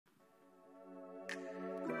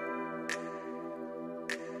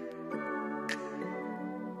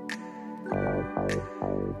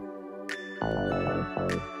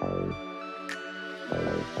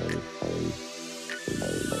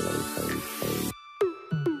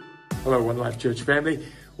Hello, One Life Church family.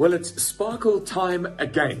 Well, it's Sparkle time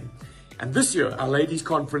again. And this year, our ladies'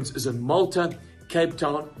 conference is in Malta, Cape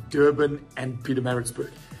Town, Durban, and Pietermaritzburg.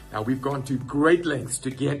 Now, we've gone to great lengths to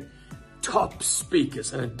get top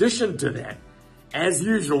speakers. In addition to that, as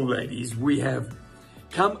usual, ladies, we have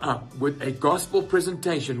come up with a gospel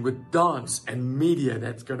presentation with dance and media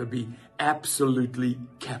that's going to be absolutely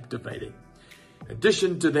captivating. In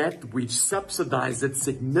addition to that, we've subsidized it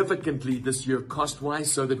significantly this year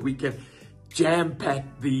cost-wise so that we can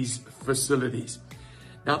jam-pack these facilities.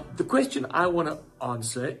 Now, the question I want to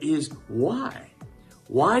answer is why?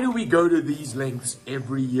 Why do we go to these lengths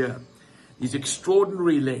every year? These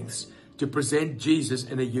extraordinary lengths to present Jesus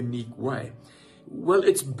in a unique way? Well,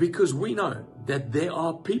 it's because we know that there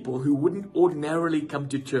are people who wouldn't ordinarily come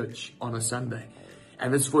to church on a Sunday.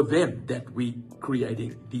 And it's for them that we're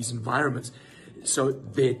creating these environments. So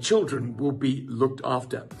their children will be looked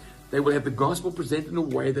after. They will have the gospel presented in a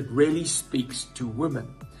way that really speaks to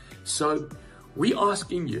women. So we're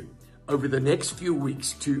asking you over the next few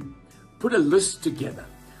weeks to put a list together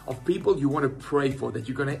of people you want to pray for, that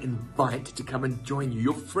you're going to invite to come and join you.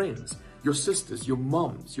 Your friends, your sisters, your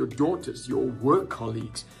moms, your daughters, your work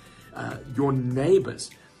colleagues, your neighbors.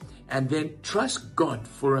 And then trust God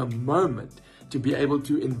for a moment to be able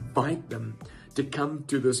to invite them to come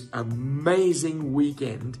to this amazing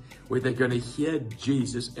weekend where they're going to hear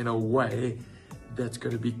Jesus in a way that's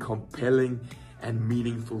going to be compelling and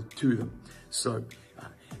meaningful to them. So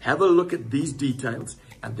have a look at these details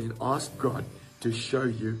and then ask God to show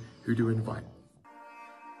you who to invite.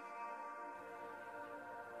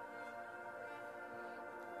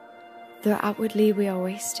 Though outwardly we are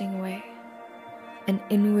wasting away, an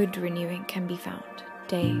inward renewing can be found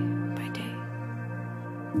day by day.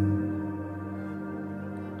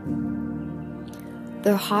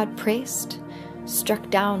 Though hard pressed, struck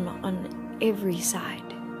down on every side,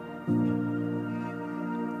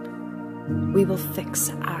 we will fix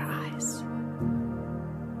our eyes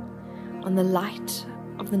on the light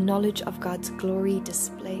of the knowledge of God's glory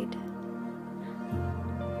displayed.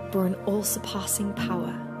 For in all-surpassing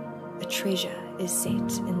power, a treasure is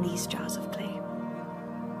set in these jars of clay.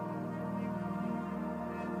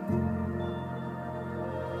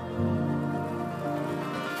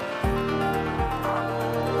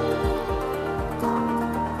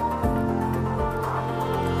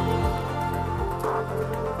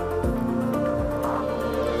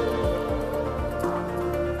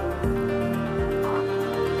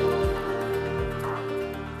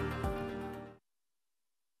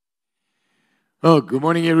 Oh, good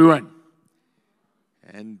morning, everyone.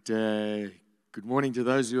 And good morning to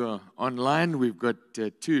those who are online. We've got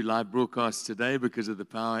 2 live broadcasts today because of the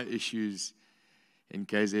power issues in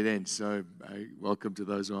KZN. So welcome to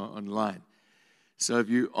those who are online. So if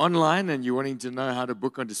you're online and you're wanting to know how to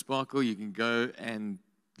book onto Sparkle, you can go and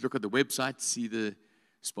look at the website, see the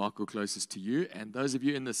Sparkle closest to you. And those of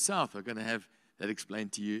you in the south are going to have that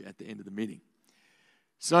explained to you at the end of the meeting.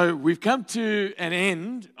 So we've come to an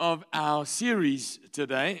end of our series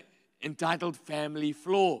today entitled Family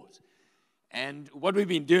Flaws. And what we've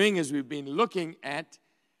been doing is we've been looking at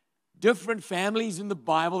different families in the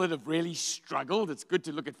Bible that have really struggled. It's good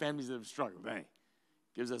to look at families that have struggled, eh?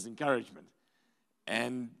 Gives us encouragement.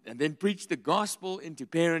 And then preach the gospel into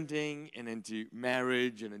parenting and into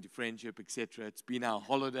marriage and into friendship, etc. It's been our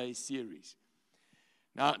holiday series.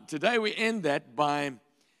 Now, today we end that by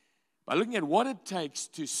looking at what it takes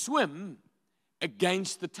to swim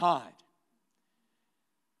against the tide.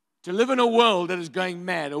 To live in a world that is going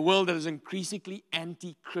mad, a world that is increasingly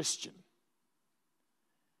anti-Christian.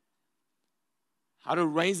 How to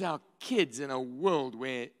raise our kids in a world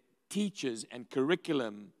where teachers and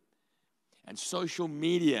curriculum and social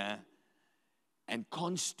media and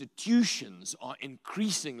constitutions are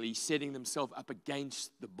increasingly setting themselves up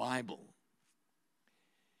against the Bible.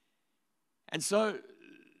 And so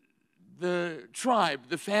the tribe,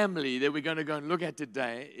 the family that we're going to go and look at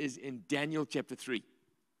today is in Daniel chapter 3.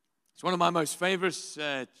 It's one of my most favorite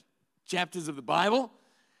chapters of the Bible.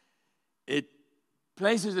 It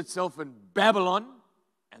places itself in Babylon,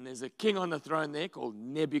 and there's a king on the throne there called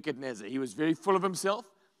Nebuchadnezzar. He was very full of himself,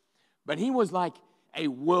 but he was like a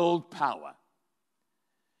world power.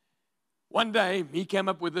 One day, he came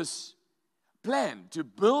up with this plan to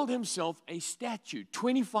build himself a statue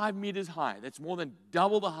 25 meters high. That's more than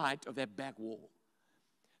double the height of that back wall.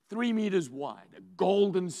 3 meters wide, a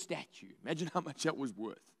golden statue. Imagine how much that was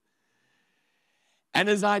worth. And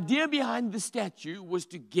his idea behind the statue was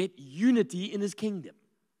to get unity in his kingdom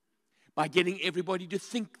by getting everybody to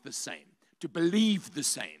think the same, to believe the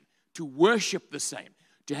same, to worship the same,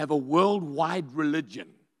 to have a worldwide religion.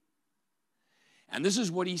 And this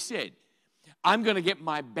is what he said. I'm going to get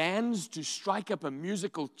my bands to strike up a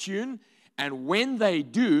musical tune, and when they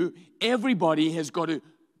do, everybody has got to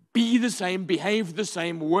be the same, behave the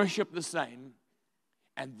same, worship the same,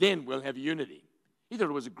 and then we'll have unity. He thought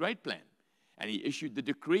it was a great plan, and he issued the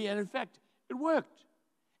decree, and in fact, it worked.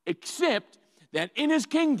 Except that in his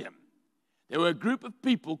kingdom, there were a group of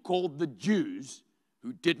people called the Jews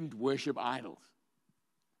who didn't worship idols.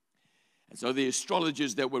 And so the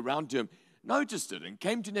astrologers that were around him noticed it and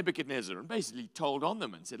came to Nebuchadnezzar and basically told on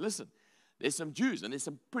them and said, listen, there's some Jews, and there's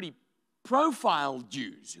some pretty profiled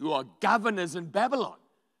Jews who are governors in Babylon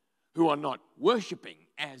who are not worshiping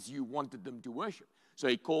as you wanted them to worship. So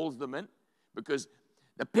he calls them in, because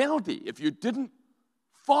the penalty, if you didn't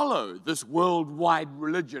follow this worldwide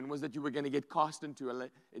religion, was that you were going to get cast into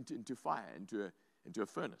fire, into a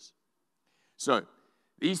furnace. So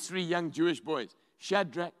these three young Jewish boys,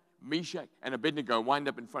 Shadrach, Meshach, and Abednego, wind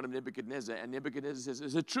up in front of Nebuchadnezzar, and Nebuchadnezzar says,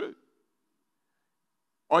 is it true?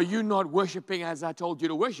 Are you not worshiping as I told you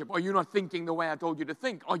to worship? Are you not thinking the way I told you to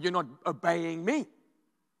think? Are you not obeying me?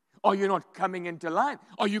 Are you not coming into line?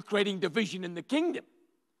 Are you creating division in the kingdom?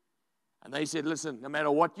 And they said, listen, no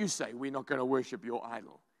matter what you say, we're not going to worship your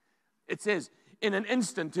idol. It says, in an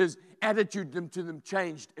instant, his attitude to them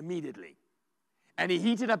changed immediately. And he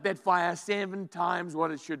heated up that fire 7 times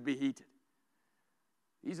what it should be heated.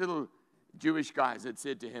 These little Jewish guys had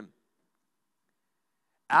said to him,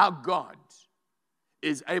 our God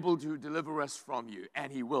is able to deliver us from you,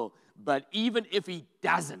 and he will. But even if he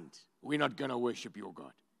doesn't, we're not going to worship your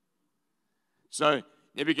God. So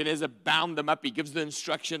Nebuchadnezzar bound them up. He gives the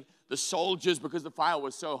instruction. The soldiers, because the fire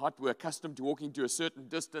was so hot, were accustomed to walking to a certain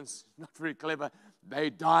distance. Not very clever. They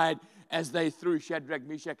died as they threw Shadrach,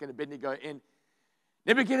 Meshach, and Abednego in.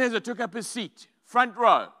 Nebuchadnezzar took up his seat, front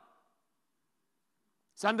row.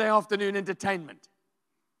 Sunday afternoon entertainment.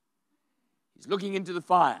 He's looking into the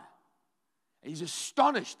fire. And he's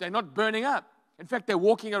astonished. They're not burning up. In fact, they're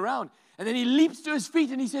walking around. And then he leaps to his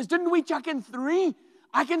feet and he says, didn't we chuck in 3?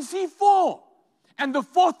 I can see 4. And the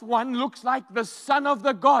 4th one looks like the son of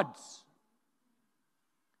the gods.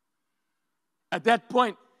 At that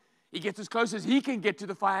point, he gets as close as he can get to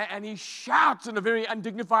the fire and he shouts in a very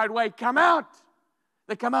undignified way, come out.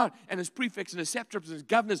 They come out, and his prefects and his satraps and his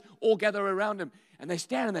governors all gather around him. And they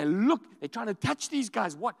stand and they look. They're trying to touch these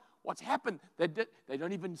guys. What's happened? They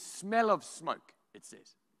don't even smell of smoke, it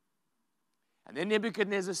says. And then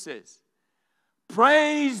Nebuchadnezzar says,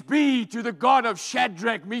 praise be to the God of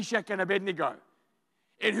Shadrach, Meshach, and Abednego,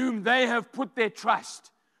 in whom they have put their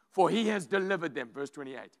trust, for he has delivered them. Verse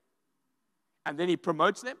 28. And then he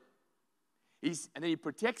promotes them. And then he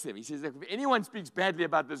protects them. He says, if anyone speaks badly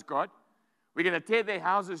about this God, we're going to tear their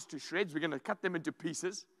houses to shreds. We're going to cut them into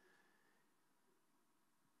pieces.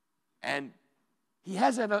 And he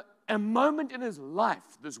has a moment in his life,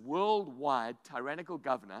 this worldwide tyrannical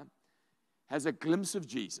governor has a glimpse of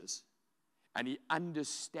Jesus, and he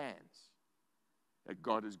understands that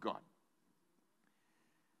God is God.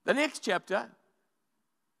 The next chapter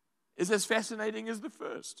is as fascinating as the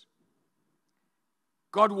first.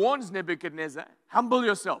 God warns Nebuchadnezzar, humble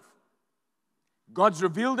yourself. God's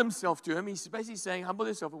revealed himself to him. He's basically saying, humble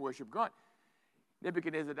yourself and worship God.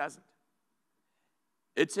 Nebuchadnezzar doesn't.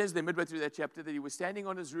 It says there midway through that chapter that he was standing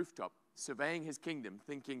on his rooftop, surveying his kingdom,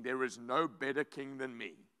 thinking there is no better king than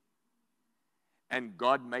me. And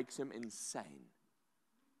God makes him insane.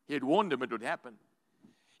 He had warned him it would happen.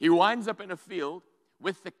 He winds up in a field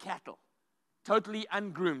with the cattle, totally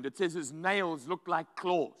ungroomed. It says his nails looked like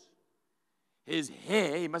claws. His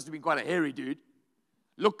hair, he must have been quite a hairy dude,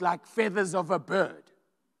 looked like feathers of a bird.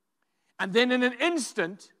 And then in an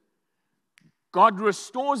instant, God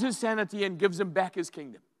restores his sanity and gives him back his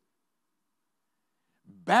kingdom.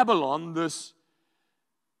 Babylon, this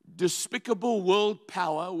despicable world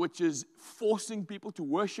power which is forcing people to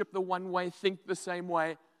worship the one way, think the same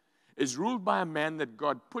way, is ruled by a man that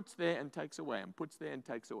God puts there and takes away and puts there and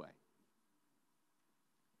takes away.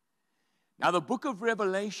 Now, the book of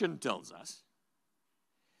Revelation tells us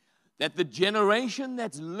that the generation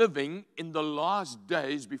that's living in the last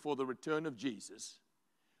days before the return of Jesus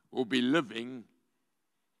will be living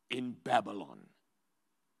in Babylon.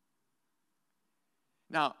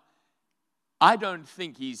 Now, I don't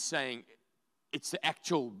think he's saying it's the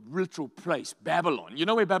actual literal place, Babylon. You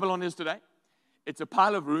know where Babylon is today? It's a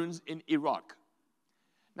pile of ruins in Iraq.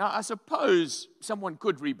 Now, I suppose someone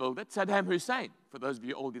could rebuild it. Saddam Hussein, for those of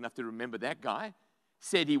you old enough to remember that guy,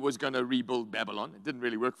 said he was going to rebuild Babylon. It didn't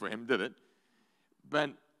really work for him, did it?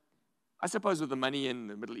 But I suppose with the money in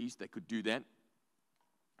the Middle East, they could do that.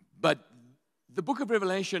 But the book of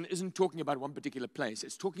Revelation isn't talking about one particular place.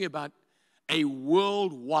 It's talking about a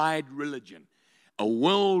worldwide religion, a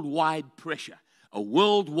worldwide pressure, a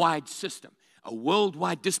worldwide system, a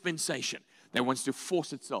worldwide dispensation that wants to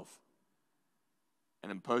force itself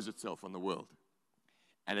and impose itself on the world.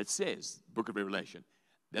 And it says, book of Revelation,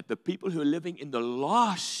 that the people who are living in the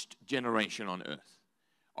last generation on earth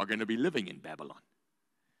are going to be living in Babylon.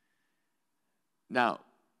 Now,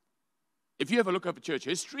 if you have a look over church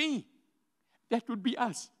history, that would be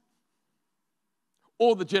us.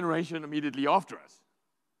 Or the generation immediately after us.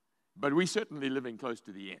 But we're certainly living close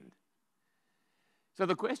to the end. So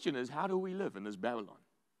the question is, how do we live in this Babylon?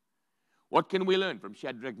 What can we learn from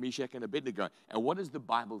Shadrach, Meshach, and Abednego? And what does the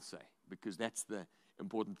Bible say? Because that's the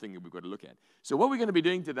important thing that we've got to look at. So what we're going to be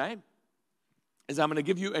doing today is I'm going to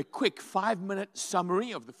give you a quick 5-minute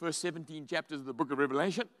summary of the first 17 chapters of the book of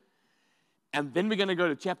Revelation. And then we're going to go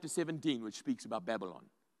to chapter 17, which speaks about Babylon.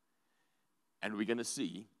 And we're going to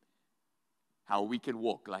see how we can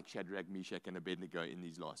walk like Shadrach, Meshach, and Abednego in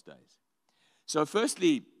these last days. So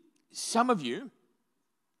firstly, some of you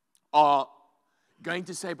are going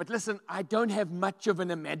to say, but listen, I don't have much of an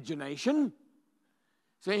imagination.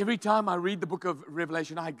 So every time I read the book of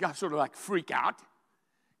Revelation, I sort of like freak out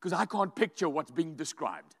because I can't picture what's being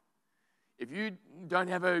described. If you don't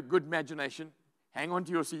have a good imagination, hang on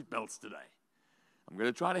to your seatbelts today. I'm going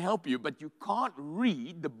to try to help you, but you can't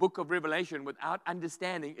read the book of Revelation without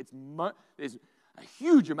understanding there's a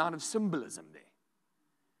huge amount of symbolism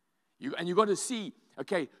there. And you've got to see,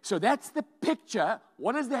 okay, so that's the picture.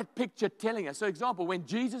 What is that picture telling us? So, example, when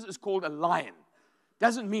Jesus is called a lion,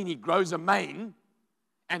 doesn't mean he grows a mane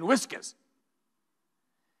and whiskers.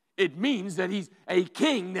 It means that he's a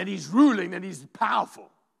king, that he's ruling, that he's powerful.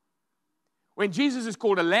 When Jesus is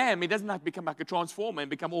called a lamb, he doesn't have to become like a transformer and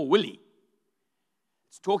become all willy.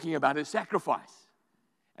 It's talking about his sacrifice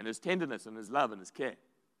and his tenderness and his love and his care.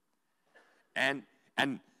 And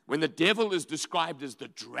when the devil is described as the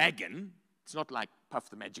dragon, it's not like Puff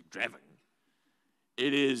the Magic Dragon.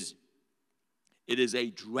 It is a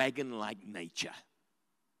dragon-like nature.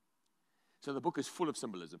 So the book is full of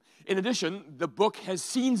symbolism. In addition, the book has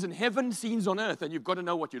scenes in heaven, scenes on earth, and you've got to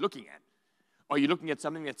know what you're looking at. Are you looking at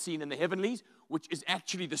something that's seen in the heavenlies, which is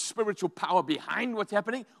actually the spiritual power behind what's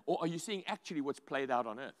happening, or are you seeing actually what's played out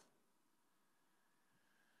on earth?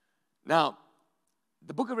 Now,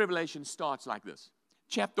 the book of Revelation starts like this.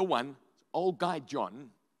 Chapter 1, old guy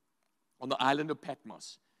John on the island of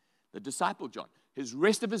Patmos, the disciple John. His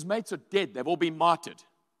rest of his mates are dead. They've all been martyred.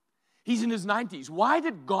 He's in his 90s. Why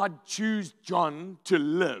did God choose John to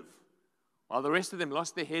live? While the rest of them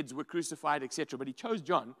lost their heads, were crucified, etc. But he chose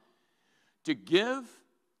John to give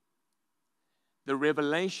the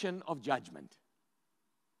revelation of judgment.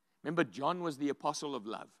 Remember, John was the apostle of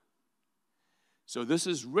love. So this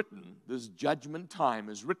is written, this judgment time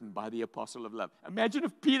is written by the apostle of love. Imagine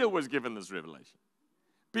if Peter was given this revelation.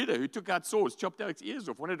 Peter, who took out swords, chopped Eric's ears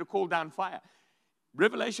off, wanted to call down fire.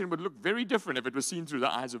 Revelation would look very different if it was seen through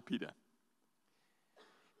the eyes of Peter.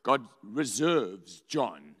 God reserves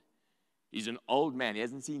John. He's an old man. He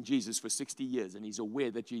hasn't seen Jesus for 60 years, and he's aware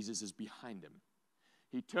that Jesus is behind him.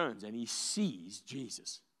 He turns and he sees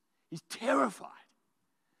Jesus. He's terrified.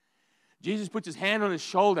 Jesus puts his hand on his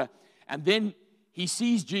shoulder, and then he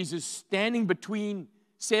sees Jesus standing between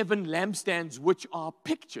 7 lampstands, which are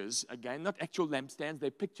pictures, again, not actual lampstands,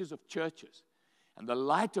 they're pictures of churches. And the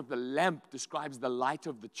light of the lamp describes the light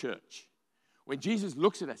of the church. When Jesus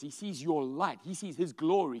looks at us, he sees your light. He sees his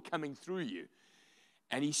glory coming through you.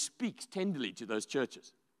 And he speaks tenderly to those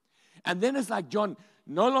churches. And then it's like John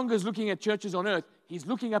no longer is looking at churches on earth. He's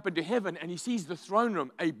looking up into heaven and he sees the throne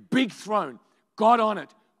room, a big throne, God on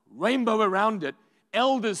it, rainbow around it,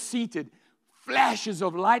 elders seated, flashes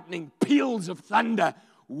of lightning, peals of thunder,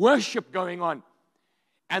 worship going on.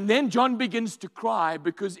 And then John begins to cry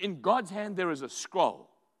because in God's hand there is a scroll.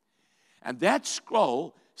 And that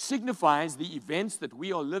scroll signifies the events that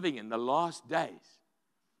we are living in the last days.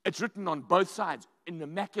 It's written on both sides in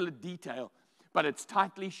immaculate detail, but it's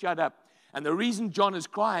tightly shut up. And the reason John is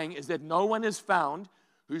crying is that no one is found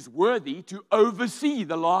who's worthy to oversee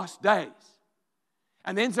the last days.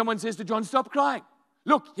 And then someone says to John, stop crying.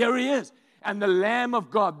 Look, here he is. And the Lamb of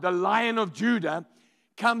God, the Lion of Judah,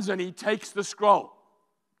 comes and he takes the scroll.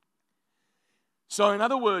 So in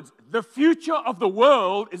other words, the future of the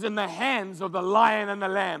world is in the hands of the Lion and the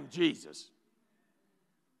Lamb, Jesus.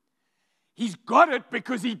 He's got it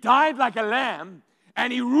because he died like a lamb,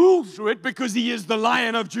 and he rules through it because he is the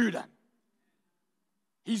Lion of Judah.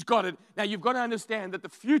 He's got it. Now you've got to understand that the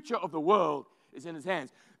future of the world is in his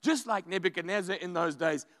hands. Just like Nebuchadnezzar in those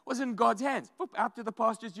days was in God's hands. Whoop, out to the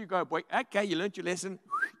pastures you go, boy. Okay, you learned your lesson.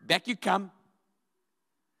 Back you come.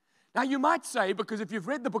 Now you might say, because if you've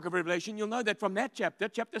read the book of Revelation, you'll know that from that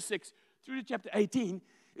chapter 6, through to chapter 18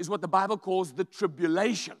 is what the Bible calls the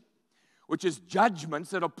tribulation, which is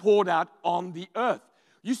judgments that are poured out on the earth.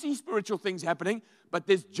 You see spiritual things happening, but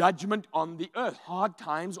there's judgment on the earth, hard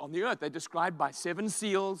times on the earth. They're described by 7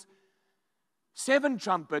 seals, 7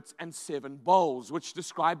 trumpets, and 7 bowls, which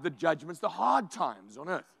describe the judgments, the hard times on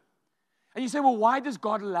earth. And you say, well, why does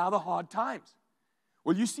God allow the hard times?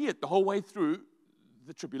 Well, you see it the whole way through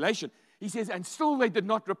the tribulation. He says, and still they did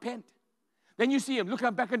not repent. Then you see him look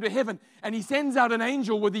up back into heaven, and he sends out an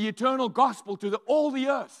angel with the eternal gospel to all the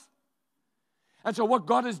earth. And so what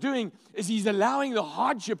God is doing is he's allowing the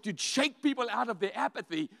hardship to shake people out of their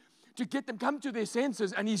apathy, to get them come to their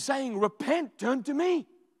senses, and he's saying, repent, turn to me.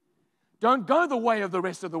 Don't go the way of the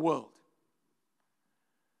rest of the world.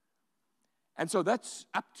 And so that's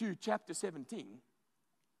up to chapter 17.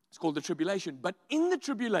 It's called the tribulation. But in the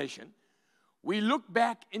tribulation, we look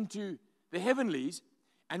back into the heavenlies,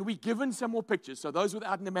 and we're given some more pictures. So those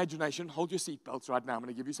without an imagination, hold your seatbelts right now. I'm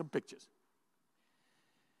going to give you some pictures.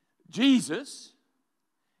 Jesus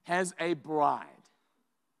has a bride.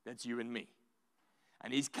 That's you and me.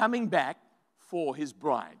 And he's coming back for his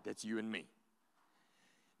bride. That's you and me.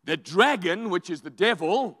 The dragon, which is the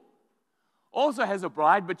devil, also has a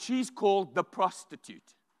bride, but she's called the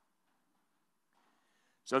prostitute.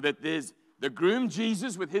 So that there's the groom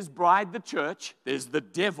Jesus with his bride, the church. There's the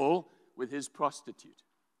devil with his prostitute.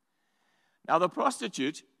 Now, the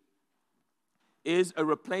prostitute is a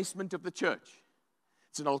replacement of the church.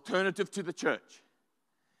 It's an alternative to the church.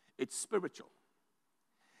 It's spiritual.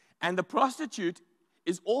 And the prostitute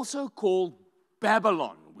is also called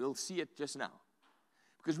Babylon. We'll see it just now.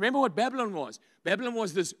 Because remember what Babylon was. Babylon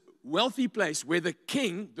was this wealthy place where the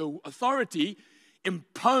king, the authority,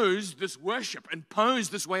 imposed this worship,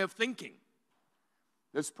 imposed this way of thinking.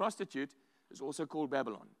 This prostitute is also called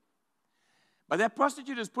Babylon. But that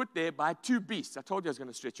prostitute is put there by 2 beasts. I told you I was going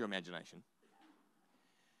to stretch your imagination.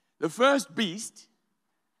 The first beast,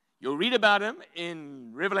 you'll read about him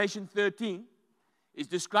in Revelation 13, is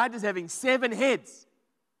described as having 7 heads,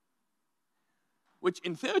 which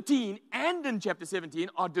in 13 and in chapter 17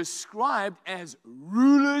 are described as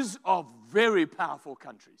rulers of very powerful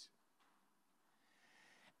countries.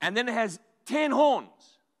 And then it has 10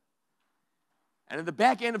 horns. And at the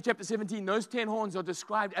back end of chapter 17, those 10 horns are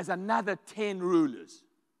described as another 10 rulers.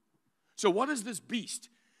 So what is this beast?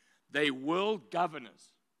 They world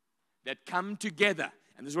governors that come together,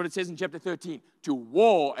 and this is what it says in chapter 13, to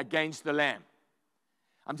war against the Lamb.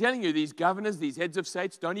 I'm telling you, these governors, these heads of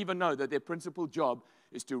states, don't even know that their principal job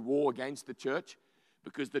is to war against the church,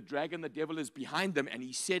 because the dragon, the devil, is behind them, and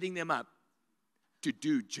he's setting them up to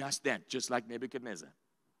do just that, just like Nebuchadnezzar.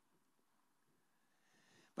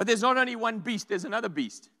 But there's not only one beast, there's another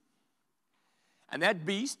beast. And that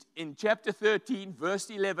beast, in chapter 13, verse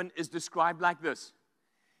 11, is described like this.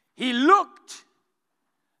 He looked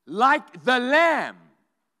like the lamb,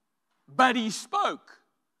 but he spoke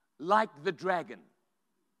like the dragon.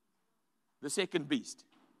 The second beast.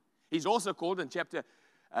 He's also called in chapter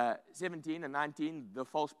 17 and 19 the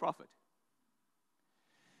false prophet.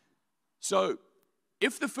 So,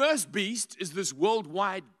 if the first beast is this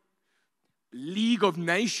worldwide league of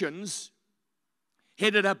nations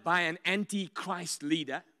headed up by an antichrist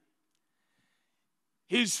leader,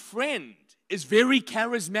 his friend is very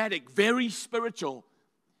charismatic, very spiritual,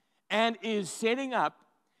 and is setting up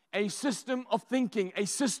a system of thinking, a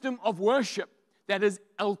system of worship that is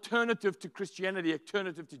alternative to Christianity,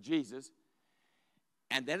 alternative to Jesus,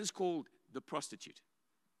 and that is called the prostitute.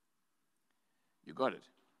 You got it?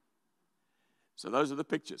 So those are the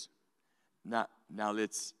pictures. Now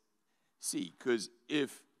let's see, because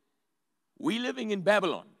if we're living in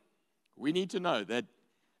Babylon, we need to know that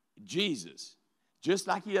Jesus, just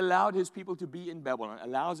like he allowed his people to be in Babylon,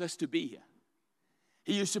 allows us to be here.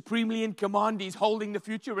 He is supremely in command. He's holding the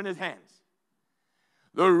future in his hands.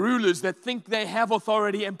 The rulers that think they have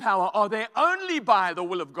authority and power are there only by the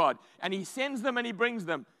will of God. And he sends them and he brings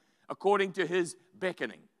them according to his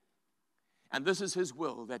beckoning. And this is his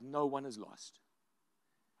will, that no one is lost.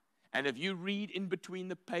 And if you read in between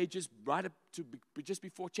the pages, right up to just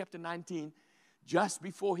before chapter 19, just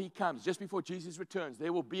before he comes, just before Jesus returns,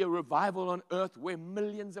 there will be a revival on earth where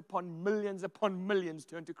millions upon millions upon millions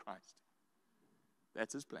turn to Christ.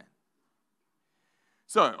 That's his plan.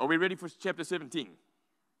 So, are we ready for chapter 17?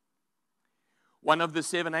 One of the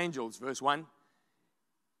 7 angels, verse 1,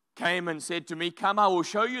 came and said to me, "Come, I will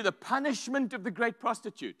show you the punishment of the great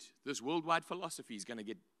prostitute." This worldwide philosophy is going to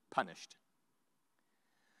get punished.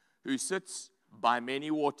 "Who sits by many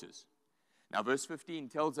waters." Now, verse 15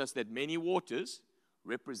 tells us that many waters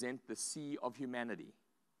represent the sea of humanity.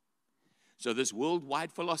 So this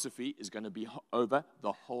worldwide philosophy is going to be over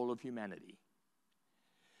the whole of humanity.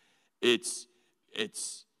 It's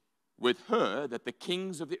with her that the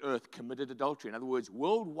kings of the earth committed adultery. In other words,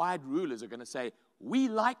 worldwide rulers are going to say, we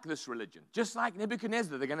like this religion. Just like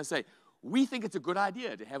Nebuchadnezzar, they're going to say, we think it's a good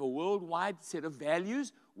idea to have a worldwide set of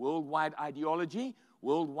values, worldwide ideology,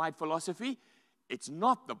 worldwide philosophy. It's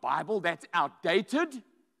not the Bible. That's outdated.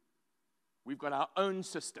 We've got our own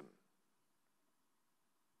system.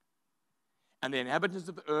 And the inhabitants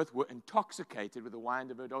of the earth were intoxicated with the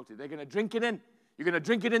wine of adultery. They're going to drink it in. You're going to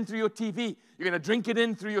drink it in through your TV. You're going to drink it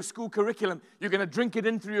in through your school curriculum. You're going to drink it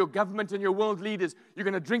in through your government and your world leaders. You're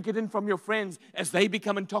going to drink it in from your friends as they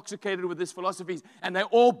become intoxicated with these philosophies. And they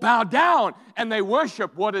all bow down and they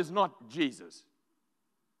worship what is not Jesus.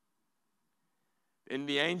 Then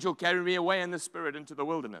the angel carried me away in the spirit into the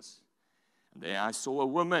wilderness. And there I saw a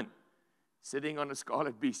woman sitting on a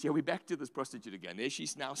scarlet beast. Yeah, we're back to this prostitute again. There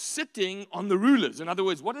she's now sitting on the rulers. In other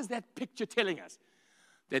words, what is that picture telling us?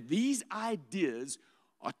 That these ideas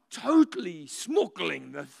are totally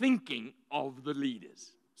snorkeling the thinking of the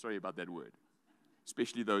leaders. Sorry about that word.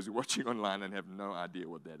 Especially those who are watching online and have no idea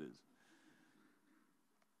what that is.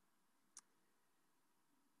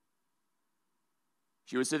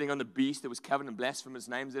 She was sitting on the beast that was covered in blasphemous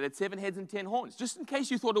names that had 7 heads and 10 horns. Just in case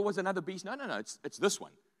you thought it was another beast. No, it's this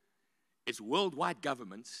one. It's worldwide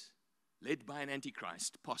governments led by an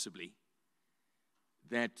antichrist, possibly,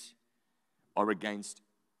 that are against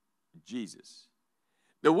Jesus.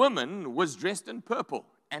 The woman was dressed in purple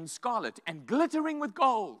and scarlet and glittering with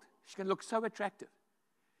gold. She's going to look so attractive.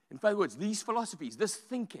 In other words, these philosophies, this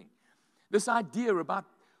thinking, this idea about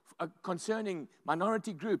concerning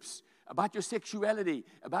minority groups, about your sexuality,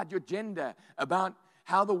 about your gender, about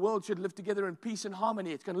how the world should live together in peace and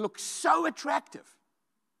harmony, it's going to look so attractive.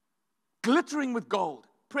 Glittering with gold,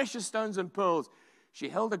 precious stones and pearls. She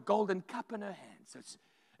held a golden cup in her hand. So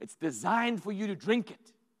it's designed for you to drink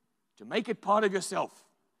it, to make it part of yourself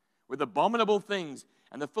with abominable things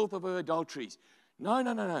and the filth of her adulteries.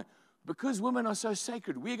 No. Because women are so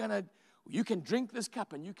sacred, you can drink this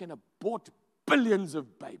cup and you can abort billions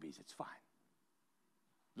of babies. It's fine.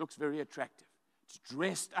 It looks very attractive. It's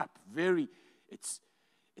dressed up, it's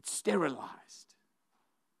sterilized.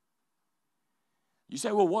 You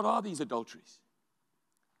say, well, what are these adulteries?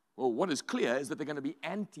 Well, what is clear is that they're going to be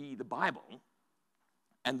anti the Bible,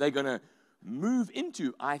 and they're going to move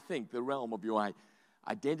into, I think, the realm of your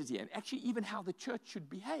identity and actually even how the church should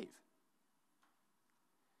behave.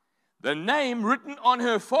 The name written on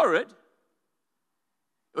her forehead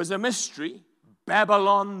was a mystery,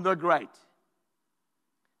 Babylon the Great,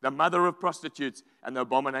 the mother of prostitutes and the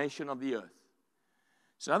abomination of the earth.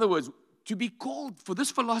 So in other words, to be called, for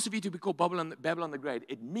this philosophy to be called Babylon the Great,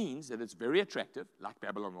 it means that it's very attractive, like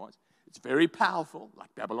Babylon was. It's very powerful,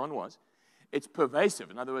 like Babylon was. It's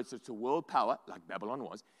pervasive. In other words, it's a world power, like Babylon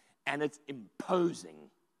was. And it's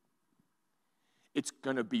imposing. It's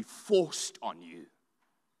going to be forced on you.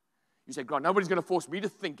 You say, God, nobody's going to force me to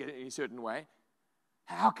think in a certain way.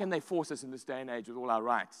 How can they force us in this day and age with all our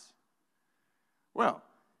rights? Well,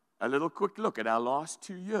 a little quick look at our last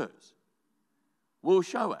 2 years will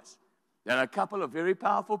show us that a couple of very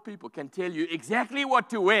powerful people can tell you exactly what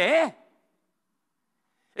to wear,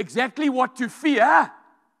 exactly what to fear,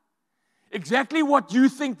 exactly what you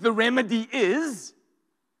think the remedy is,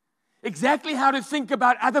 exactly how to think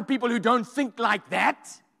about other people who don't think like that,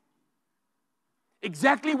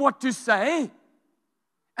 exactly what to say,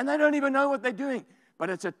 and they don't even know what they're doing.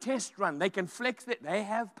 But it's a test run. They can flex it. They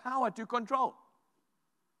have power to control.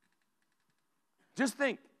 Just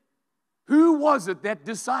think. Who was it that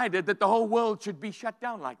decided that the whole world should be shut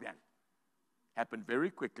down like that? Happened very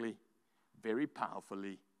quickly, very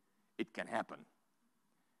powerfully. It can happen.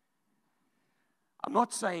 I'm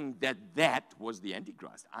not saying that that was the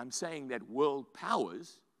Antichrist. I'm saying that world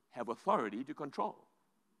powers have authority to control.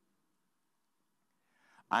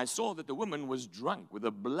 I saw that the woman was drunk with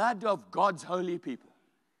the blood of God's holy people.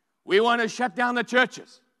 We want to shut down the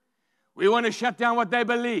churches. We want to shut down what they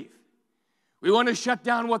believe. We want to shut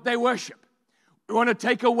down what they worship. We want to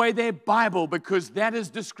take away their Bible because that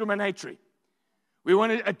is discriminatory. We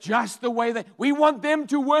want to adjust the way we want them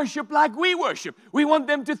to worship like we worship. We want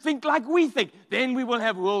them to think like we think. Then we will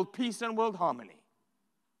have world peace and world harmony.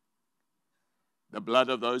 The blood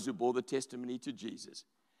of those who bore the testimony to Jesus.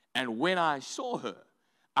 And when I saw her,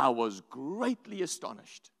 I was greatly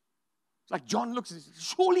astonished. It's like John looks and says,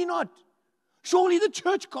 surely not. Surely the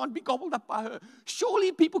church can't be gobbled up by her.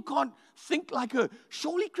 Surely people can't think like her.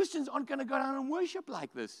 Surely Christians aren't going to go down and worship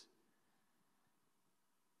like this.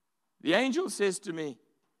 The angel says to me,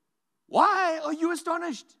 why are you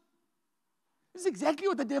astonished? This is exactly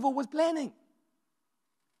what the devil was planning.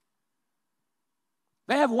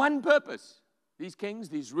 They have one purpose. These kings,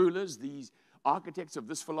 these rulers, these architects of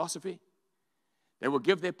this philosophy, they will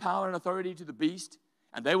give their power and authority to the beast,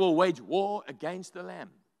 and they will wage war against the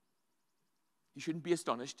Lamb. You shouldn't be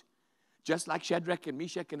astonished. Just like Shadrach and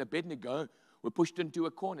Meshach and Abednego were pushed into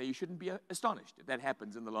a corner, you shouldn't be astonished if that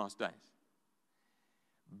happens in the last days.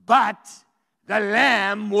 But the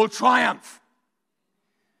Lamb will triumph.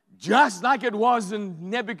 Just like it was in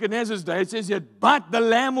Nebuchadnezzar's day, it says here, but the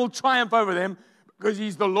Lamb will triumph over them because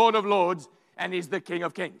he's the Lord of lords and he's the King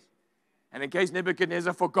of kings. And in case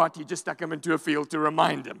Nebuchadnezzar forgot, he just stuck him into a field to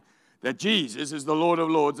remind him that Jesus is the Lord of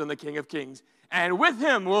lords and the King of kings. And with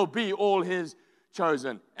him will be all his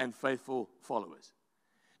chosen and faithful followers.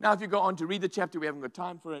 Now, if you go on to read the chapter, we haven't got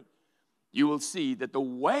time for it, you will see that the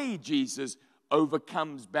way Jesus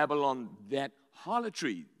overcomes Babylon, that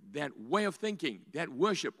harlotry, that way of thinking, that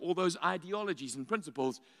worship, all those ideologies and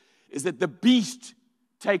principles, is that the beast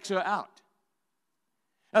takes her out.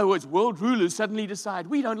 In other words, world rulers suddenly decide,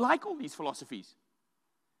 we don't like all these philosophies.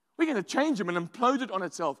 We're going to change them and implode it on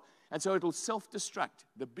itself. And so it'll self-destruct,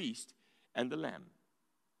 the beast and the lamb.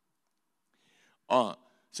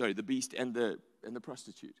 The beast and the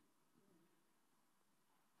prostitute.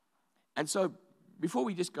 And so, before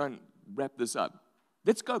we just go and wrap this up,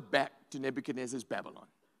 let's go back to Nebuchadnezzar's Babylon.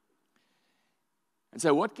 And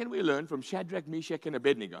so what can we learn from Shadrach, Meshach, and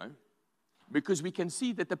Abednego? Because we can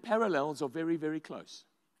see that the parallels are very, very close.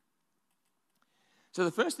 So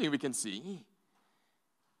the first thing we can see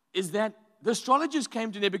is that the astrologers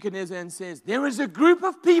came to Nebuchadnezzar and says, there is a group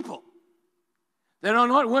of people that are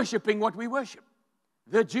not worshiping what we worship,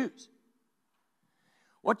 the Jews.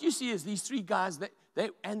 What you see is these three guys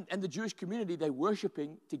and the Jewish community, they're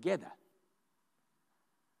worshiping together.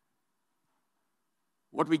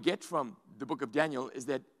 What we get from the book of Daniel is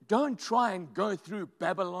that don't try and go through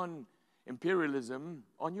Babylon imperialism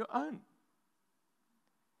on your own.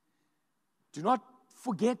 Do not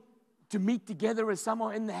forget to meet together as some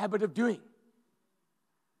are in the habit of doing.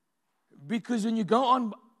 Because when you go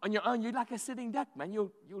on your own, you're like a sitting duck, man.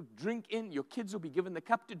 You'll drink in, your kids will be given the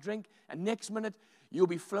cup to drink, and next minute you'll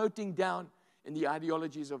be floating down in the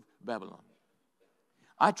ideologies of Babylon.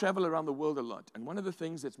 I travel around the world a lot, and one of the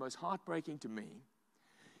things that's most heartbreaking to me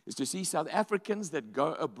is to see South Africans that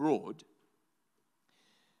go abroad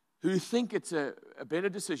who think it's a better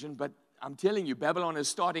decision, but I'm telling you, Babylon is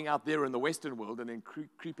starting out there in the Western world and then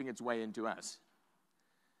creeping its way into us.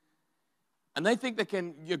 And they think they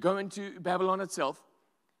can go into Babylon itself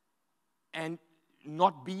and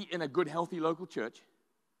not be in a good, healthy local church,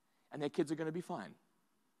 and their kids are going to be fine.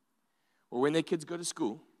 Or when their kids go to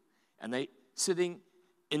school, and they're sitting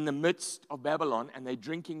in the midst of Babylon, and they're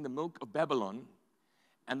drinking the milk of Babylon,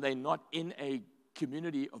 and they're not in a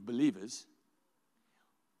community of believers,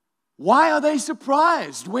 why are they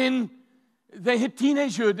surprised when they hit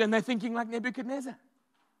teenagehood and they're thinking like Nebuchadnezzar?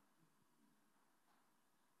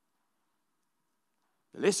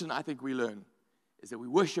 The lesson I think we learn is that we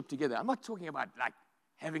worship together. I'm not talking about like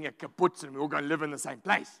having a kibbutz and we all go and live in the same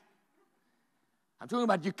place. I'm talking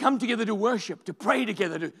about you come together to worship, to pray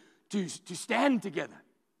together, to stand together.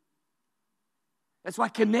 That's why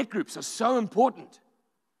connect groups are so important.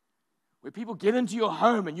 Where people get into your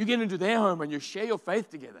home and you get into their home and you share your faith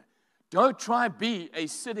together. Don't try to be a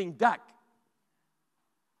sitting duck.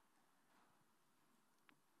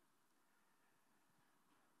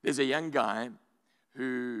 There's a young guy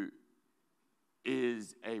who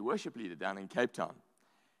is a worship leader down in Cape Town.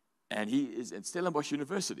 And he is at Stellenbosch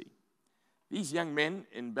University. These young men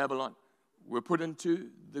in Babylon were put into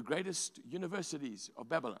the greatest universities of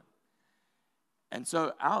Babylon. And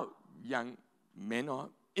so our young men are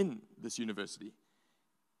in this university.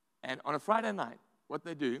 And on a Friday night, what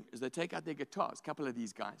they do is they take out their guitars, a couple of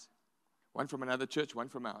these guys, one from another church, one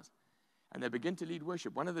from ours, and they begin to lead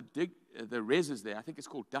worship. One of the reses there, I think it's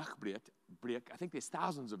called Dagbreek. I think there's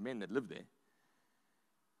thousands of men that live there.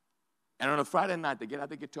 And on a Friday night, they get out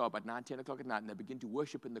their guitar about 9, 10 o'clock at night, and they begin to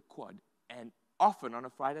worship in the quad. And often on a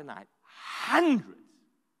Friday night, hundreds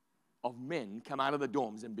of men come out of the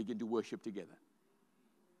dorms and begin to worship together.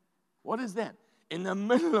 What is that? In the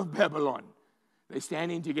middle of Babylon, they're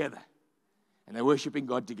standing together, and they're worshiping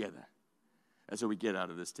God together. That's what we get out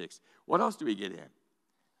of this text. What else do we get here?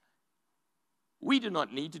 We do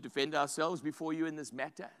not need to defend ourselves before you in this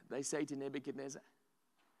matter, they say to Nebuchadnezzar.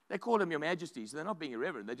 They call him your majesty, so they're not being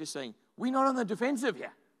irreverent. They're just saying, we're not on the defensive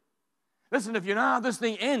here. Listen, if you know how this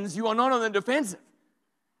thing ends, you are not on the defensive.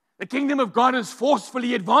 The kingdom of God is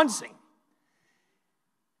forcefully advancing.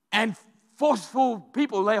 And forceful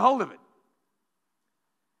people lay hold of it.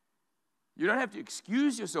 You don't have to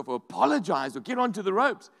excuse yourself or apologize or get onto the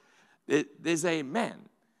ropes. There's a man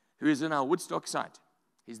who is in our Woodstock site.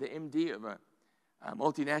 He's the MD of a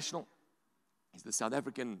multinational. He's the South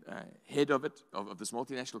African head of it, of this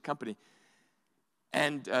multinational company.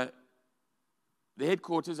 And the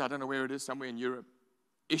headquarters, I don't know where it is, somewhere in Europe,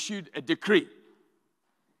 issued a decree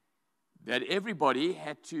that everybody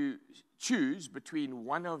had to choose between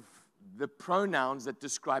one of the pronouns that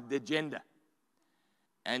describe their gender.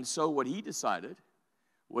 And so what he decided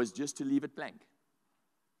was just to leave it blank.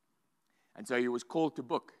 And so he was called to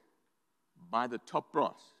book by the top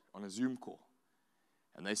brass on a Zoom call.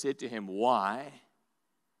 And they said to him, why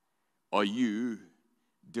are you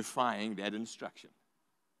defying that instruction?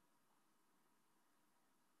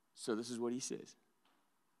 So this is what he says.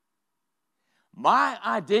 My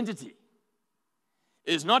identity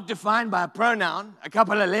is not defined by a pronoun, a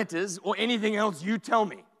couple of letters, or anything else you tell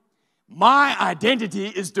me. My identity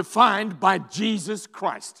is defined by Jesus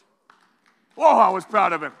Christ. Oh, I was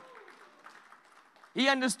proud of him. He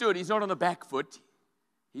understood he's not on the back foot,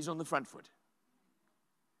 he's on the front foot.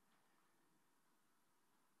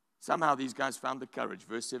 Somehow these guys found the courage.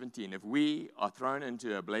 Verse 17, if we are thrown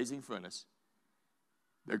into a blazing furnace,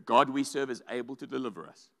 the God we serve is able to deliver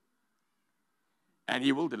us. And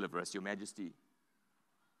he will deliver us, your majesty.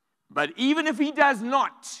 But even if he does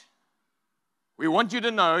not, we want you to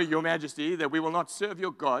know, your majesty, that we will not serve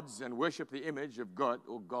your gods and worship the image of God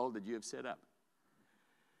or gold that you have set up.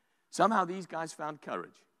 Somehow these guys found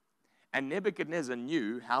courage. And Nebuchadnezzar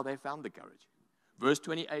knew how they found the courage. Verse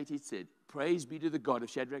 28, he said, praise be to the God of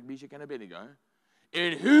Shadrach, Meshach, and Abednego,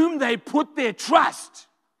 in whom they put their trust.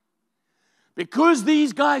 Because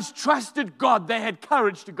these guys trusted God, they had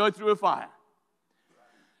courage to go through a fire.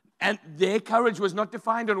 And their courage was not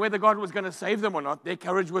defined on whether God was going to save them or not. Their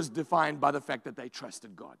courage was defined by the fact that they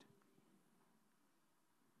trusted God.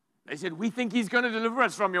 They said, we think he's going to deliver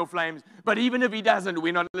us from your flames, but even if he doesn't,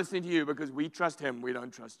 we're not listening to you because we trust him, we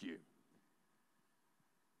don't trust you.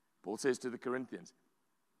 Paul says to the Corinthians,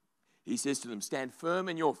 he says to them, stand firm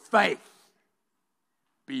in your faith,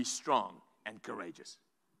 be strong and courageous.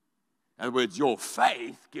 In other words, your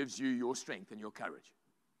faith gives you your strength and your courage.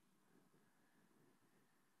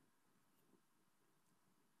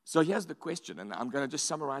 So here's the question, and I'm going to just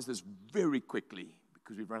summarize this very quickly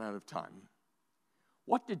because we've run out of time.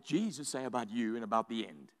 What did Jesus say about you and about the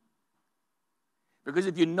end? Because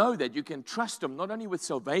if you know that, you can trust him not only with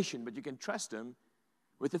salvation, but you can trust him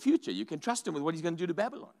with the future. You can trust him with what he's going to do to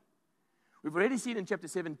Babylon. We've already seen in chapter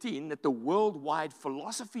 17 that the worldwide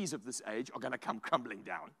philosophies of this age are going to come crumbling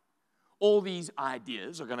down. All these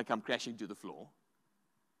ideas are going to come crashing to the floor.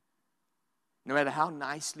 No matter how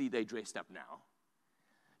nicely they dressed up now.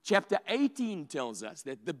 Chapter 18 tells us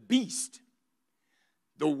that the beast,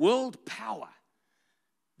 the world power,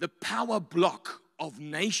 the power block of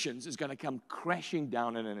nations is going to come crashing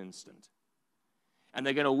down in an instant. And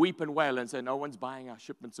they're going to weep and wail and say, no one's buying our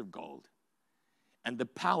shipments of gold. And the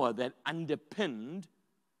power that underpinned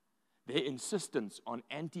their insistence on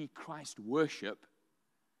anti-Christ worship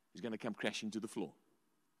is going to come crashing to the floor.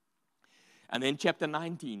 And then chapter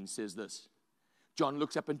 19 says this. John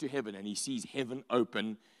looks up into heaven and he sees heaven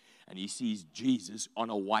open and he sees Jesus on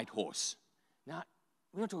a white horse. Now,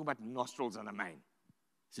 we're not talking about nostrils and a mane.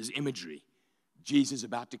 This is imagery. Jesus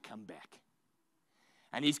about to come back.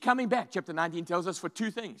 And he's coming back, chapter 19 tells us, for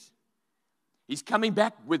two things. He's coming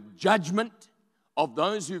back with judgment of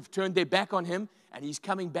those who've turned their back on him, and he's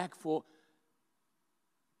coming back for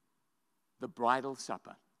the bridal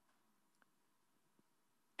supper.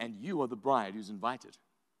 And you are the bride who's invited.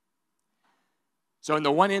 So in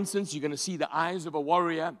the one instance, you're going to see the eyes of a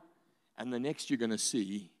warrior, and the next you're going to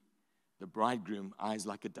see the bridegroom, eyes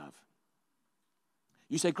like a dove.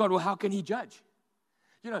 You say, God, well, how can he judge?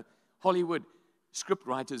 You know, Hollywood script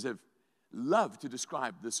writers have loved to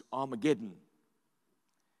describe this Armageddon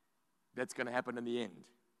that's going to happen in the end.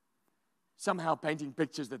 Somehow painting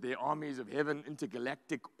pictures that there are armies of heaven,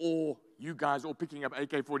 intergalactic, or you guys all picking up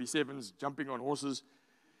AK-47s, jumping on horses,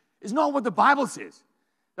 is not what the Bible says.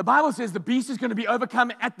 The Bible says the beast is going to be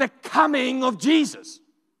overcome at the coming of Jesus.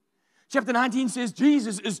 Chapter 19 says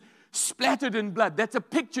Jesus is splattered in blood. That's a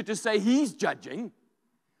picture to say he's judging.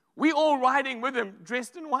 We're all riding with him,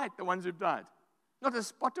 dressed in white, the ones who've died. Not a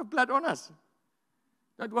spot of blood on us.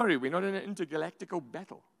 Don't worry, we're not in an intergalactical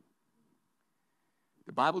battle.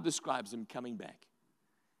 The Bible describes him coming back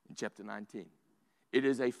in chapter 19. It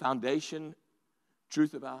is a foundation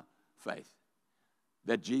truth of our faith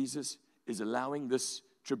that Jesus is allowing this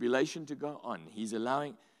tribulation to go on. He's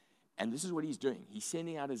allowing, and this is what he's doing. He's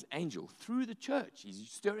sending out his angel through the church. He's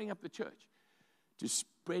stirring up the church to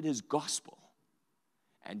spread his gospel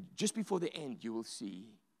And just before the end, you will see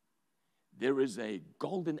there is a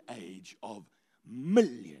golden age of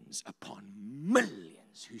millions upon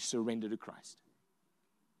millions who surrender to Christ.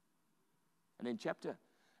 And then chapter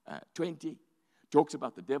 20 talks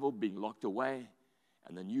about the devil being locked away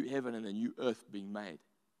and the new heaven and the new earth being made.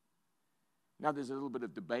 Now, there's a little bit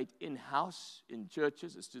of debate in-house, in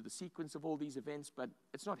churches, as to the sequence of all these events, but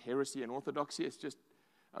it's not heresy and orthodoxy. It's just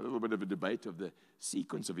a little bit of a debate of the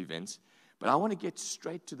sequence of events. But I want to get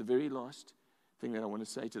straight to the very last thing that I want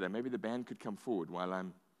to say today. Maybe the band could come forward while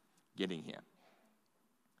I'm getting here.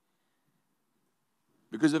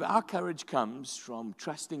 Because of our courage comes from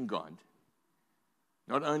trusting God,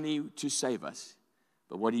 not only to save us,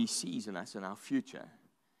 but what He sees in us and our future.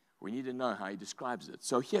 We need to know how He describes it.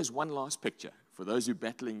 So here's one last picture. For those who are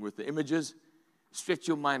battling with the images, stretch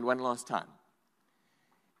your mind one last time.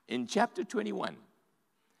 In chapter 21,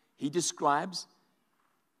 He describes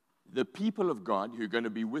the people of God who are going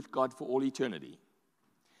to be with God for all eternity.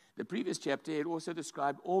 The previous chapter had also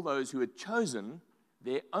described all those who had chosen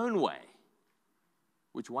their own way,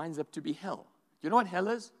 which winds up to be hell. Do you know what hell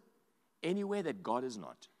is? Anywhere that God is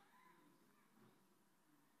not.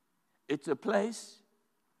 It's a place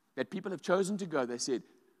that people have chosen to go. They said,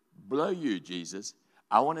 blow you, Jesus.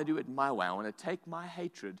 I want to do it my way. I want to take my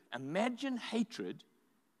hatred. Imagine hatred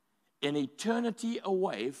in eternity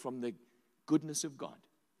away from the goodness of God.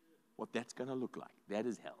 What that's going to look like. That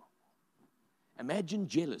is hell. Imagine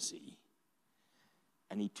jealousy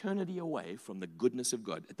an eternity away from the goodness of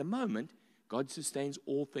God. At the moment, God sustains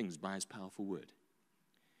all things by His powerful word.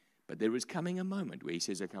 But there is coming a moment where He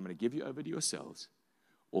says, okay, I'm going to give you over to yourselves.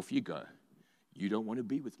 Off you go. You don't want to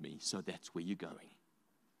be with me, so that's where you're going.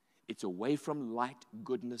 It's away from light,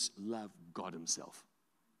 goodness, love, God Himself.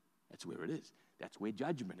 That's where it is. That's where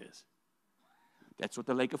judgment is. That's what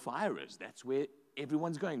the lake of fire is. That's where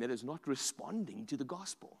everyone's going that is not responding to the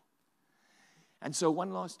gospel. And so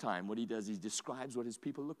one last time, what He does, He describes what His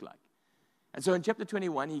people look like. And so in chapter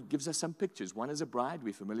 21, He gives us some pictures. One is a bride.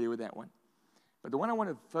 We're familiar with that one. But the one I want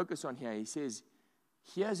to focus on here, He says,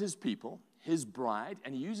 here's His people, His bride,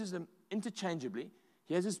 and He uses them interchangeably.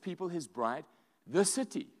 Here's His people, His bride, the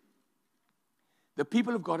city. The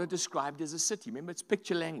people of God are described as a city. Remember, it's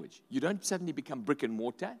picture language. You don't suddenly become brick and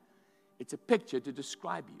mortar. It's a picture to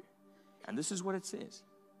describe you. And this is what it says.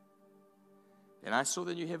 Then I saw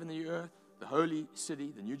the new heaven and the new earth, the holy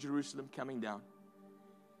city, the new Jerusalem coming down.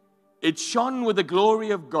 It shone with the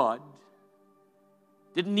glory of God.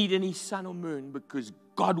 Didn't need any sun or moon because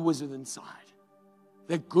God was inside.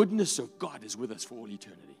 The goodness of God is with us for all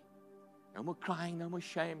eternity. No more crying, no more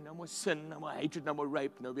shame, no more sin, no more hatred, no more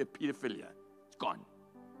rape, no more pedophilia. It's gone.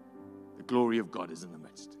 The glory of God is in the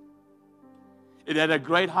midst. It had a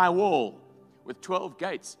great high wall with 12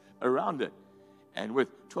 gates around it and with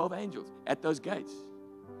 12 angels at those gates.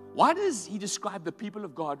 Why does He describe the people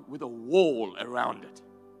of God with a wall around it?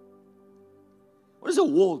 What does a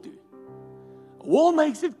wall do? A wall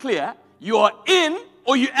makes it clear you are in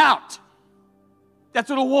or you're out. That's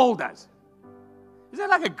what a wall does. Is that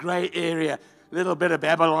like a gray area? A little bit of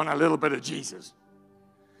Babylon, a little bit of Jesus.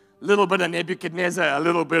 A little bit of Nebuchadnezzar, a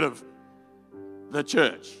little bit of the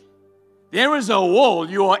church. There is a wall.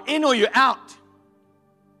 You are in or you're out.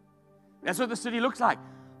 That's what the city looks like.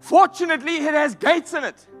 Fortunately, it has gates in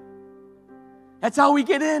it. That's how we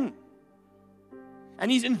get in. And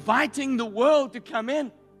He's inviting the world to come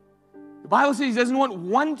in. The Bible says He doesn't want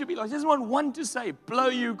one to be lost. He doesn't want one to say, blow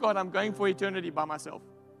you, God, I'm going for eternity by myself.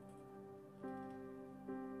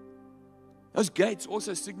 Those gates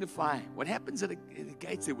also signify what happens at the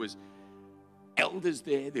gates. There was elders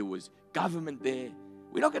there. There was government there.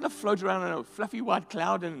 We're not going to float around in a fluffy white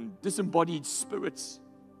cloud and disembodied spirits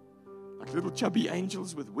like little chubby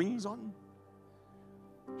angels with wings on.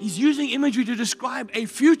 He's using imagery to describe a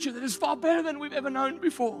future that is far better than we've ever known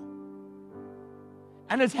before.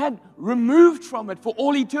 And it's had removed from it for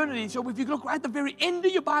all eternity. So if you look right at the very end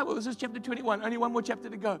of your Bible, this is chapter 21, only one more chapter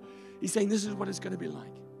to go. He's saying this is what it's going to be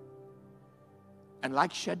like. And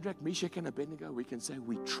like Shadrach, Meshach, and Abednego, we can say,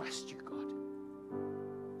 we trust you,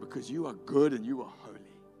 God. Because you are good and you are holy.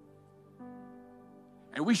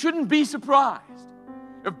 And we shouldn't be surprised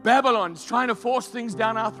if Babylon's trying to force things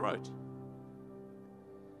down our throat.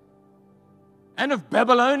 And if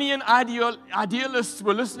Babylonian idealists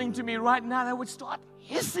were listening to me right now, they would start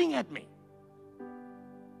hissing at me.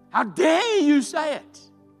 How dare you say it?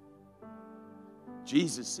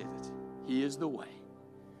 Jesus said it. He is the way,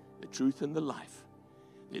 the truth, and the life.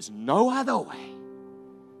 There's no other way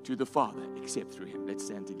to the Father except through Him. Let's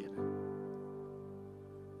stand together.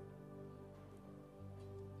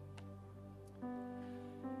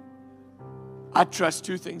 I trust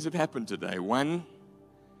two things have happened today. One,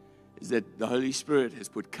 is that the Holy Spirit has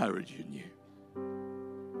put courage in you.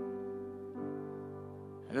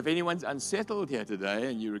 And if anyone's unsettled here today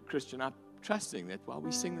and you're a Christian, I'm trusting that while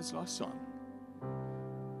we sing this last song,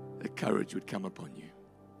 the courage would come upon you.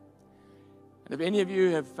 And if any of you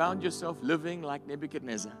have found yourself living like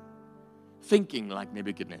Nebuchadnezzar, thinking like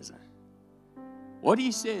Nebuchadnezzar, what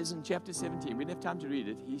he says in chapter 17, we don't have time to read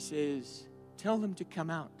it, he says, tell them to come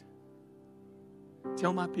out.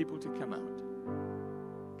 Tell my people to come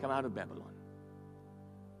out. Come out of Babylon.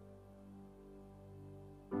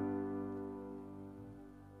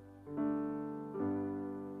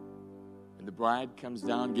 And the bride comes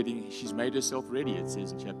down she's made herself ready, it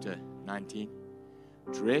says in chapter 19,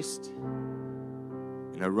 dressed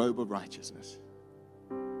in a robe of righteousness.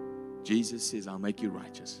 Jesus says, I'll make you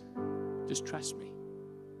righteous. Just trust me.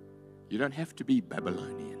 You don't have to be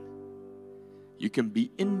Babylonian. You can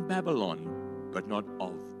be in Babylon, but not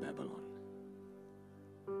of Babylon.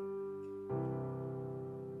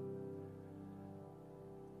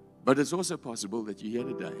 But it's also possible that you're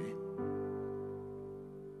here today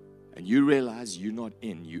and you realize you're not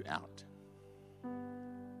in, you're out.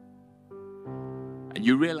 And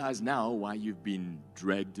you realize now why you've been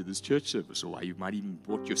dragged to this church service, or why you might even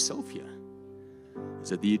brought yourself here. Is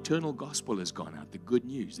that the eternal gospel has gone out, the good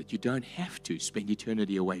news that you don't have to spend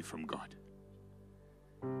eternity away from God.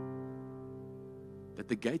 That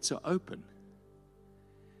the gates are open.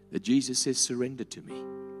 That Jesus says, surrender to me.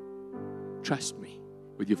 Trust me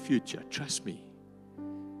with your future. Trust me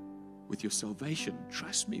with your salvation.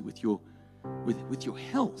 Trust me with your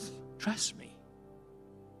health. Trust me.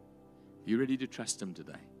 Are you ready to trust Him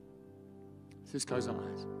today? Let's close our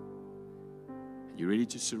eyes. Are you ready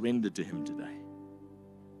to surrender to Him today?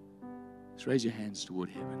 Just raise your hands toward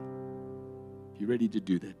heaven. If you're ready to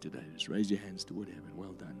do that today, just raise your hands toward heaven.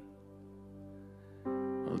 Well done.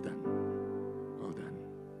 Well done. Well done.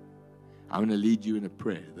 I'm going to lead you in a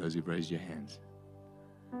prayer, those who've raised your hands.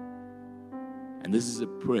 And this is a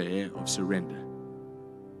prayer of surrender.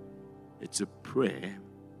 It's a prayer,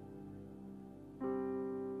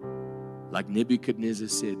 like Nebuchadnezzar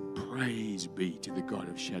said, praise be to the God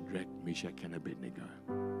of Shadrach, Meshach, and Abednego.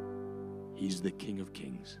 He's the King of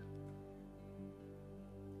Kings.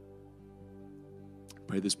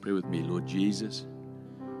 Pray this prayer with me. Lord Jesus,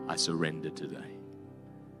 I surrender today.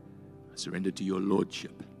 I surrender to your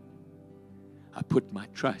Lordship. I put my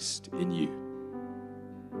trust in you,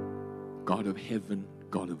 God of heaven,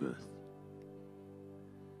 God of earth.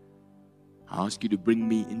 I ask you to bring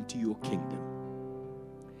me into your kingdom.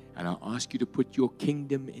 And I ask you to put your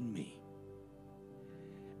kingdom in me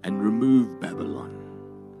and remove Babylon,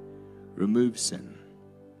 remove sin,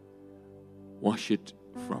 wash it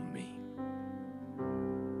from me.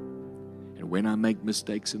 And when I make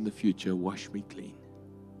mistakes in the future, wash me clean.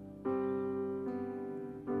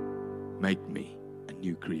 Make me a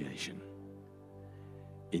new creation.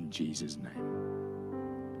 In Jesus' name.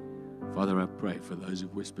 Father, I pray for those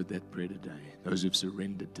who've whispered that prayer today, those who've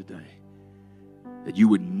surrendered today, that you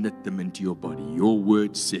would knit them into your body. Your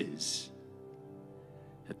word says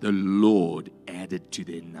that the Lord added to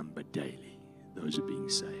their number daily those who are being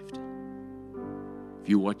saved. If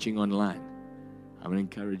you're watching online, I'm going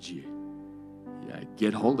to encourage you,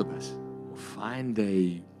 get hold of us or find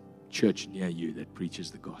a church near you that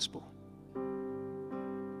preaches the gospel.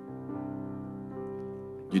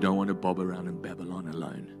 You don't want to bob around in Babylon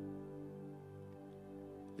alone.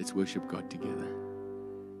 Let's worship God together.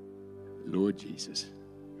 Lord Jesus,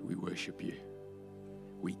 we worship you.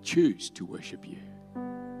 We choose to worship you.